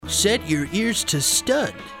Set your ears to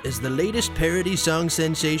stunned as the latest parody song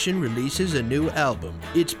sensation releases a new album.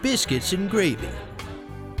 It's Biscuits and Gravy.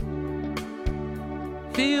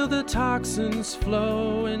 Feel the toxins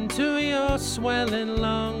flow into your swelling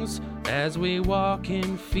lungs as we walk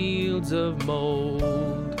in fields of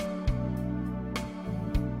mold.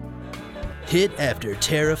 Hit after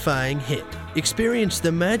terrifying hit. Experience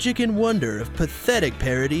the magic and wonder of pathetic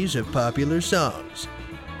parodies of popular songs.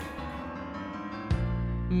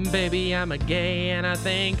 Baby, I'm a gay and I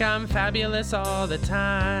think I'm fabulous all the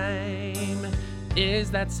time. Is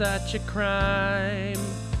that such a crime?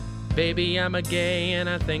 Baby, I'm a gay and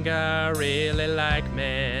I think I really like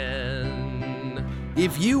men.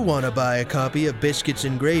 If you want to buy a copy of Biscuits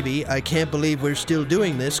and Gravy, I Can't Believe We're Still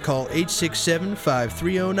Doing This, call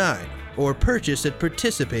 867-5309 or purchase at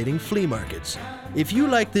participating flea markets. If you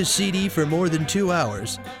like this CD for more than 2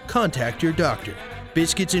 hours, contact your doctor.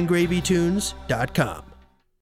 BiscuitsandGravyTunes.com